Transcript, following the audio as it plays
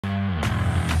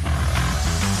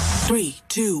3,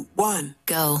 2, 1,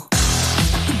 go.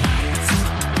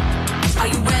 Are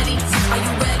you ready? Are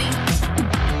you ready?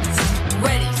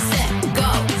 Ready, set, go.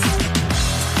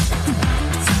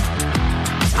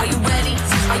 Are you ready?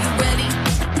 Are you ready?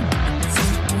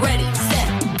 Ready,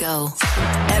 set, go.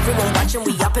 Everyone watching,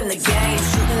 we up in the game.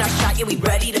 Shooting our shot, yeah, we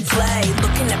ready to play.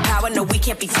 Looking at power, no, we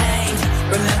can't be tamed.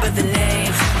 Remember the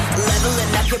name.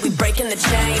 Leveling up, yeah, we breaking the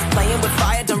chain. Playing with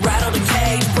fire, don't rattle the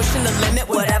cage. Pushing the limit,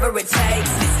 whatever it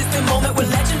takes. This is the moment where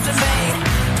legends are made.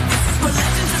 This is where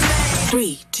legends are made.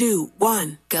 3, 2,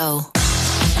 1, go.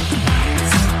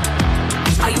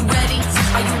 Are you ready?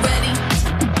 Are you ready?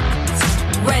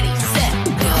 Ready, set,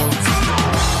 go.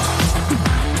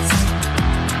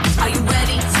 Are you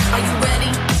ready? Are you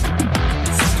ready?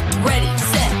 Ready,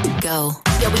 set, go.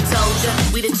 Yeah, we told ya,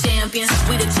 we the champions,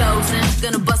 we the chosen.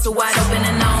 Gonna bust it wide open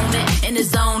and own it. In the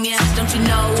zone, yeah, don't you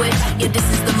know it? Yeah, this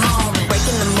is the moment.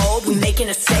 Breaking the mold, we making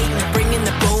a statement. Bringing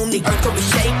the boom, the earth will be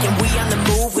shaking. We on the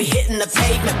move, we hitting the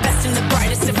pavement. Best and the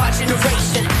brightest of our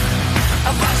generation.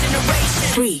 Of our generation.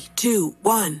 3, 2,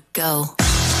 1, go.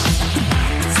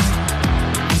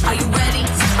 Are you ready?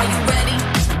 Are you ready?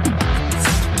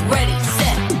 Ready,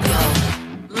 set, go.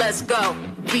 Let's go.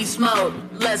 Beast mode.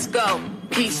 Let's go.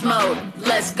 Beast mode.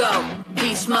 Let's go.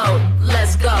 Beast mode.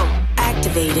 Let's go.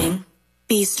 Activating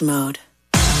beast mode.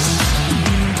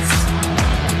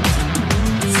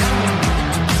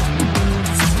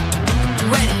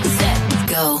 Ready,